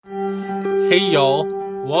Hey y'all,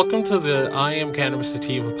 welcome to the I Am Cannabis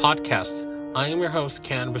Sativa podcast. I am your host,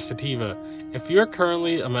 Cannabis Sativa. If you're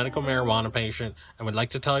currently a medical marijuana patient and would like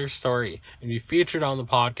to tell your story and be featured on the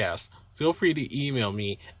podcast, feel free to email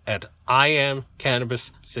me at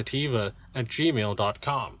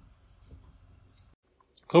iamcannabissativa@gmail.com.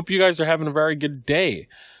 Hope you guys are having a very good day.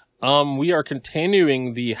 We are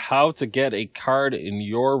continuing the How to Get a Card in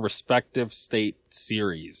Your Respective State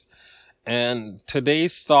series. And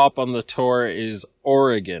today's stop on the tour is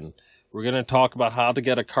Oregon. We're going to talk about how to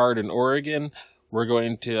get a card in Oregon. We're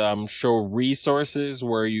going to show resources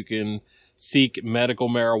where you can seek medical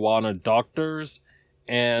marijuana doctors.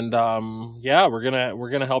 And we're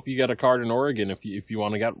gonna help you get a card in Oregon if you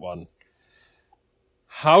want to get one.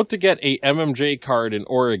 How to get a MMJ card in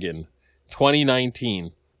Oregon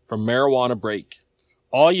 2019 from Marijuana Break.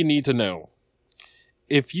 All you need to know.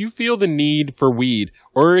 If you feel the need for weed,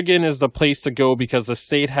 Oregon is the place to go because the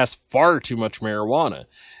state has far too much marijuana.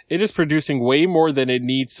 It is producing way more than it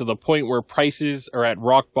needs to the point where prices are at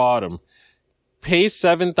rock bottom. Pay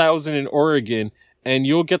 $7,000 in Oregon and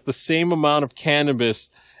you'll get the same amount of cannabis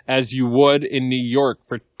as you would in New York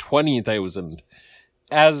for $20,000.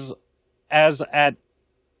 As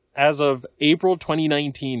of April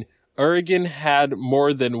 2019, Oregon had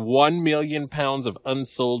more than 1 million pounds of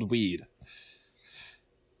unsold weed.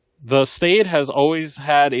 The state has always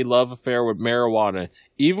had a love affair with marijuana,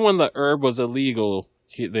 even when the herb was illegal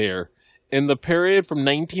there. In the period from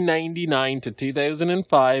 1999 to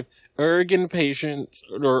 2005, Oregon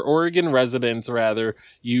residents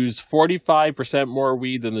used 45% more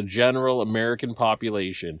weed than the general American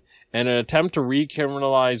population, and an attempt to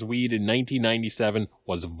recriminalize weed in 1997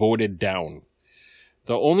 was voted down.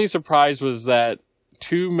 The only surprise was that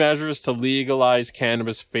 2 measures to legalize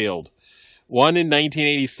cannabis failed. One in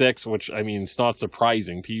 1986, which, it's not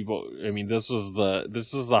surprising. This was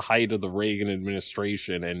the height of the Reagan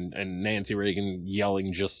administration and Nancy Reagan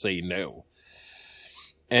yelling, "Just say no."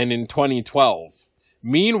 And in 2012.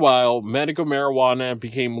 Meanwhile, medical marijuana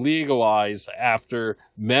became legalized after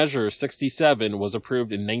Measure 67 was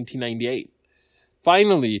approved in 1998.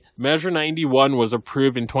 Finally, Measure 91 was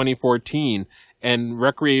approved in 2014, and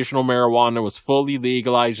recreational marijuana was fully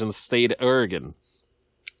legalized in the state of Oregon.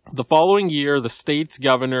 The following year, the state's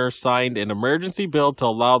governor signed an emergency bill to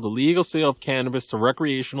allow the legal sale of cannabis to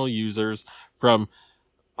recreational users from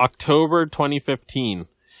October 2015.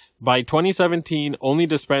 By 2017, only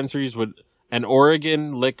dispensaries with an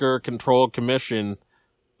Oregon Liquor Control Commission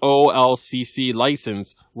OLCC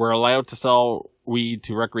license were allowed to sell weed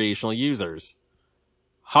to recreational users.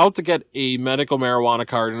 How to get a medical marijuana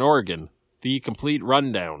card in Oregon. The complete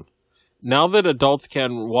rundown. Now that adults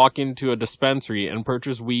can walk into a dispensary and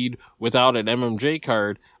purchase weed without an MMJ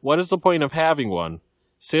card, what is the point of having one?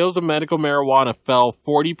 Sales of medical marijuana fell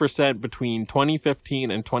 40% between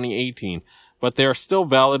 2015 and 2018, but there are still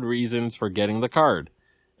valid reasons for getting the card.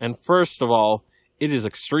 And first of all, it is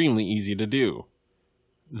extremely easy to do.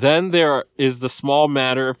 Then there is the small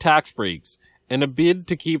matter of tax breaks. In a bid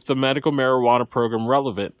to keep the medical marijuana program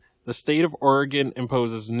relevant, the state of Oregon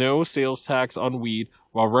imposes no sales tax on weed,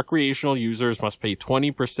 while recreational users must pay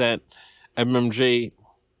 20%. MMJ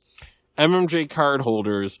card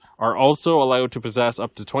holders are also allowed to possess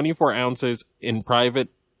up to 24 ounces in private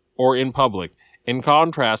or in public. In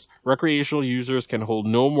contrast, recreational users can hold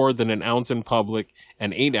no more than an ounce in public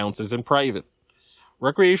and 8 ounces in private.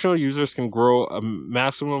 Recreational users can grow a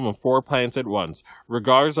maximum of 4 plants at once,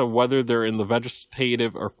 regardless of whether they're in the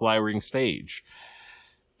vegetative or flowering stage.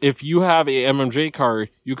 If you have a MMJ card,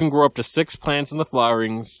 you can grow up to 6 plants in the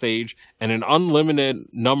flowering stage and an unlimited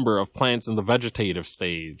number of plants in the vegetative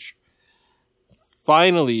stage.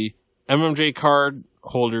 Finally, MMJ card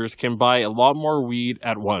holders can buy a lot more weed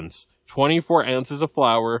at once. 24 ounces of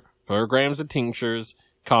flower, 4 grams of tinctures,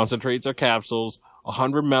 concentrates or capsules,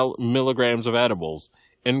 100 milligrams of edibles.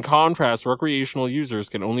 In contrast, recreational users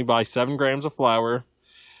can only buy 7 grams of flower,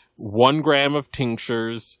 1 gram of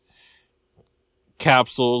tinctures,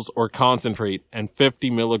 capsules or concentrate, and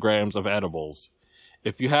 50 milligrams of edibles.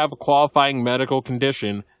 If you have a qualifying medical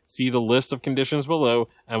condition, see the list of conditions below,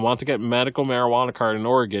 and want to get medical marijuana card in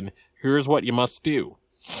Oregon, here's what you must do.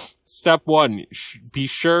 Step 1. Be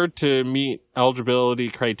sure to meet eligibility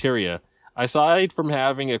criteria. Aside from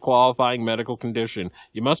having a qualifying medical condition,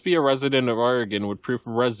 you must be a resident of Oregon with proof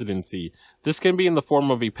of residency. This can be in the form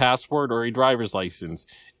of a passport or a driver's license.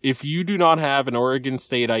 If you do not have an Oregon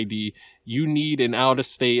state ID, you need an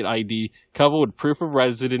out-of-state ID coupled with proof of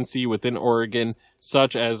residency within Oregon,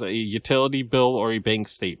 such as a utility bill or a bank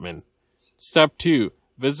statement. Step 2.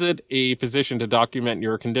 Visit a physician to document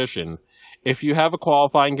your condition. If you have a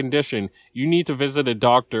qualifying condition, you need to visit a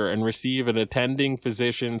doctor and receive an attending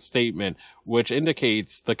physician statement, which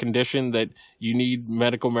indicates the condition that you need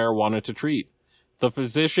medical marijuana to treat. The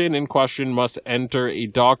physician in question must enter a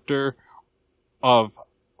doctor of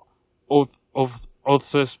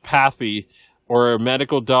osteopathy or a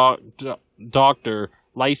medical doctor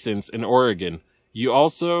license in Oregon. You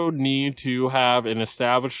also need to have an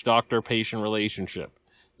established doctor-patient relationship.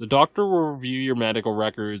 The doctor will review your medical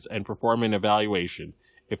records and perform an evaluation.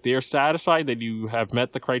 If they are satisfied that you have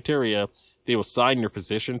met the criteria, they will sign your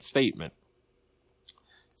physician's statement.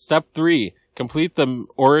 Step 3. Complete the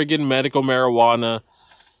Oregon Medical Marijuana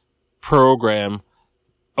Program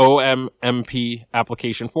OMMP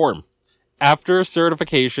application form. After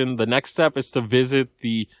certification, the next step is to visit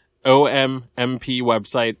the OMMP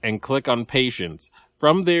website and click on Patients.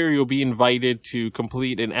 From there, you'll be invited to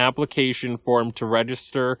complete an application form to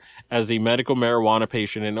register as a medical marijuana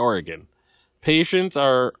patient in Oregon. Patients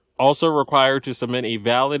are also required to submit a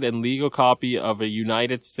valid and legal copy of a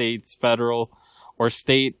United States federal or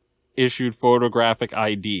state-issued photographic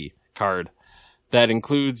ID card that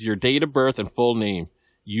includes your date of birth and full name.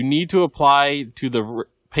 You need to apply to the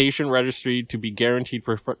patient registry to be guaranteed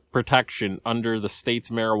protection under the state's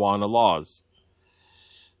marijuana laws.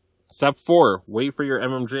 Step 4. Wait for your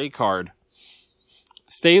MMJ card.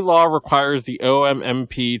 State law requires the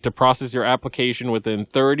OMMP to process your application within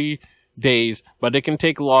 30 days, but it can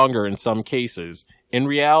take longer in some cases. In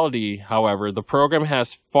reality, however, the program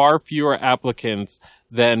has far fewer applicants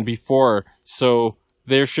than before, so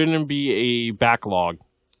there shouldn't be a backlog.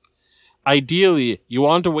 Ideally, you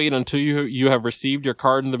want to wait until you have received your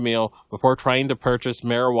card in the mail before trying to purchase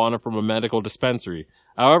marijuana from a medical dispensary.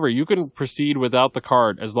 However, you can proceed without the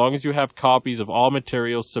card as long as you have copies of all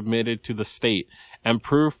materials submitted to the state and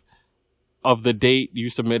proof of the date you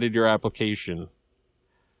submitted your application.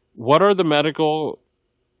 What are the medical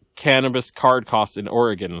cannabis card costs in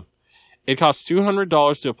Oregon? It costs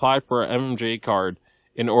 $200 to apply for an MMJ card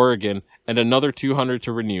in Oregon and another $200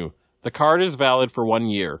 to renew. The card is valid for 1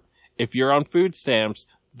 year. If you're on food stamps,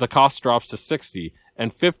 the cost drops to $60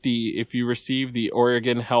 and $50 if you receive the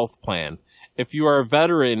Oregon Health Plan. If you are a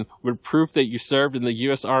veteran with proof that you served in the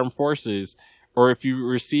U.S. Armed Forces, or if you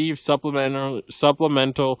receive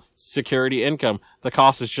supplemental security income, the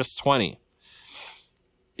cost is just $20.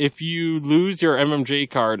 If you lose your MMJ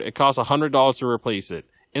card, it costs $100 to replace it.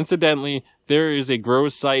 Incidentally, there is a grow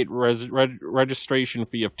site registration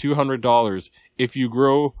fee of $200 if you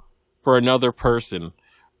grow for another person.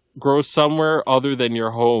 Grow somewhere other than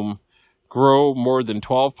your home. Grow more than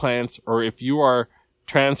 12 plants, or if you are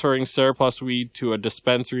transferring surplus weed to a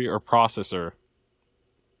dispensary or processor.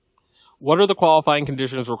 What are the qualifying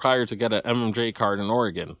conditions required to get an MMJ card in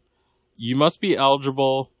Oregon? You could be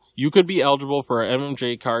eligible for an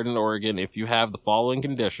MMJ card in Oregon if you have the following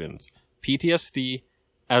conditions: PTSD,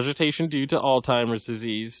 agitation due to Alzheimer's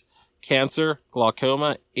disease, cancer,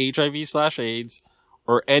 glaucoma, HIV/AIDS,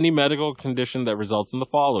 or any medical condition that results in the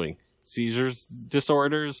following: seizures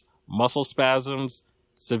disorders, muscle spasms,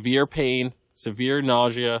 severe pain, severe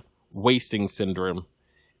nausea, wasting syndrome.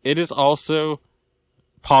 It is also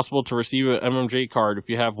possible to receive an MMJ card if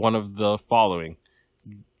you have one of the following: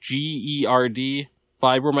 GERD,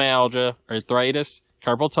 fibromyalgia, arthritis,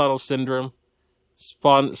 carpal tunnel syndrome,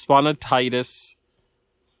 spondylitis,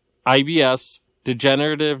 IBS,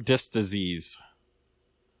 degenerative disc disease.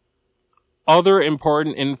 Other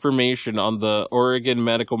important information on the Oregon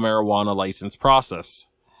medical marijuana license process.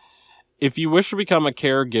 If you wish to become a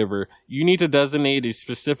caregiver, you need to designate a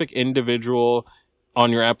specific individual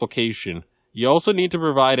on your application. You also need to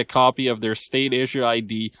provide a copy of their state-issued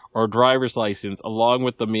ID or driver's license along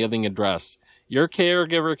with the mailing address. Your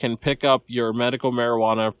caregiver can pick up your medical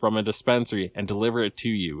marijuana from a dispensary and deliver it to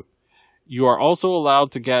you. You are also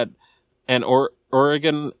allowed to get an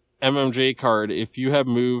Oregon MMJ card if you have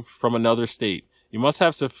moved from another state. You must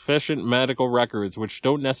have sufficient medical records, which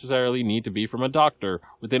don't necessarily need to be from a doctor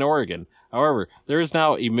within Oregon. However, there is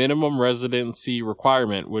now a minimum residency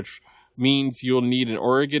requirement, which means you'll need an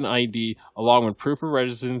Oregon ID along with proof of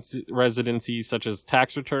residency such as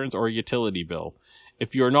tax returns or utility bill.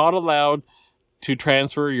 If you are not allowed to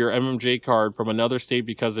transfer your MMJ card from another state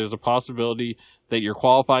because there's a possibility that your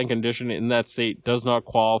qualifying condition in that state does not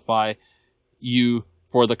qualify you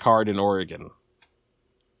for the card in Oregon.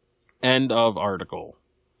 End of article.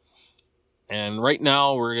 And right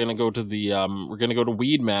now we're gonna go to the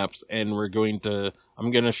Weed Maps, and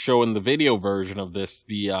I'm gonna show in the video version of this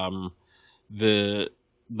the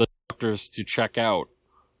doctors to check out.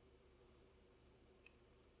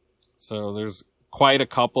 So there's quite a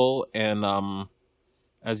couple, and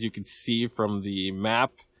as you can see from the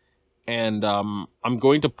map, And I'm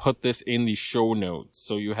going to put this in the show notes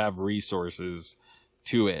so you have resources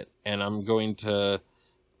to it. And I'm going to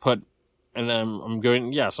put, and I'm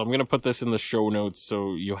going to put this in the show notes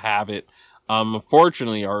so you have it.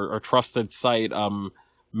 Unfortunately, our trusted site,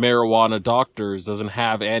 Marijuana Doctors, doesn't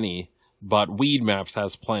have any, but Weed Maps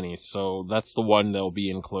has plenty, so that's the one that'll be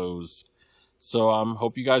enclosed. So,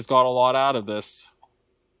 hope you guys got a lot out of this.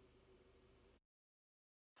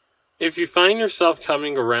 If you find yourself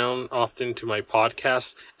coming around often to my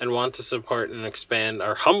podcast and want to support and expand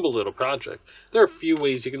our humble little project, there are a few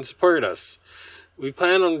ways you can support us. We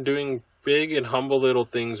plan on doing big and humble little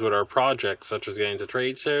things with our project, such as getting to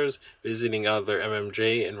trade shows, visiting other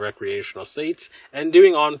MMJ and recreational states, and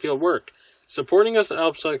doing on-field work. Supporting us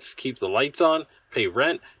helps us keep the lights on, pay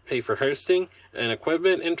rent, pay for hosting and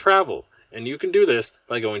equipment, and travel. And you can do this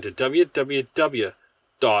by going to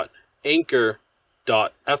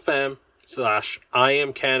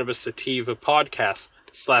www.anchor.fm/IamCannabisSativa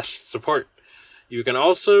podcast/support. You can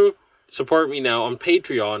also support me now on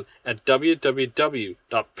Patreon at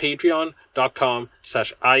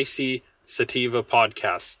www.patreon.com/ICSativa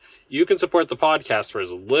podcast. You can support the podcast for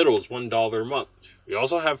as little as $1 a month. We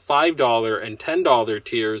also have $5 and $10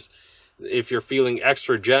 tiers if you're feeling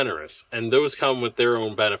extra generous, and those come with their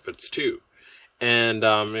own benefits too. And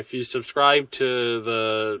if you subscribe to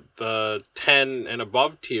the 10 and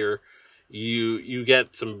above tier, you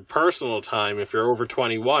get some personal time if you're over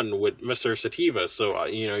 21 with Mr. Sativa. So,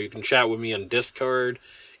 you can chat with me on Discord.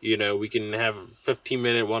 We can have a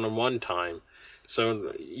 15-minute one-on-one time.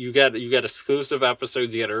 So you get exclusive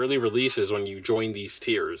episodes, you get early releases when you join these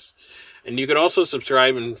tiers. And you can also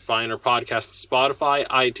subscribe and find our podcast on Spotify,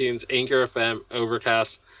 iTunes, Anchor FM,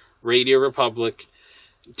 Overcast, Radio Republic,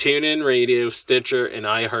 TuneIn Radio, Stitcher, and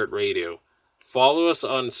iHeartRadio. Follow us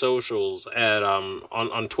on socials at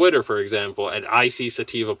on Twitter, for example, at IC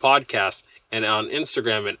Sativa Podcast, and on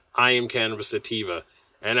Instagram at I Am Cannabis Sativa.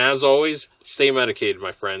 And as always, stay medicated,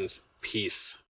 my friends. Peace.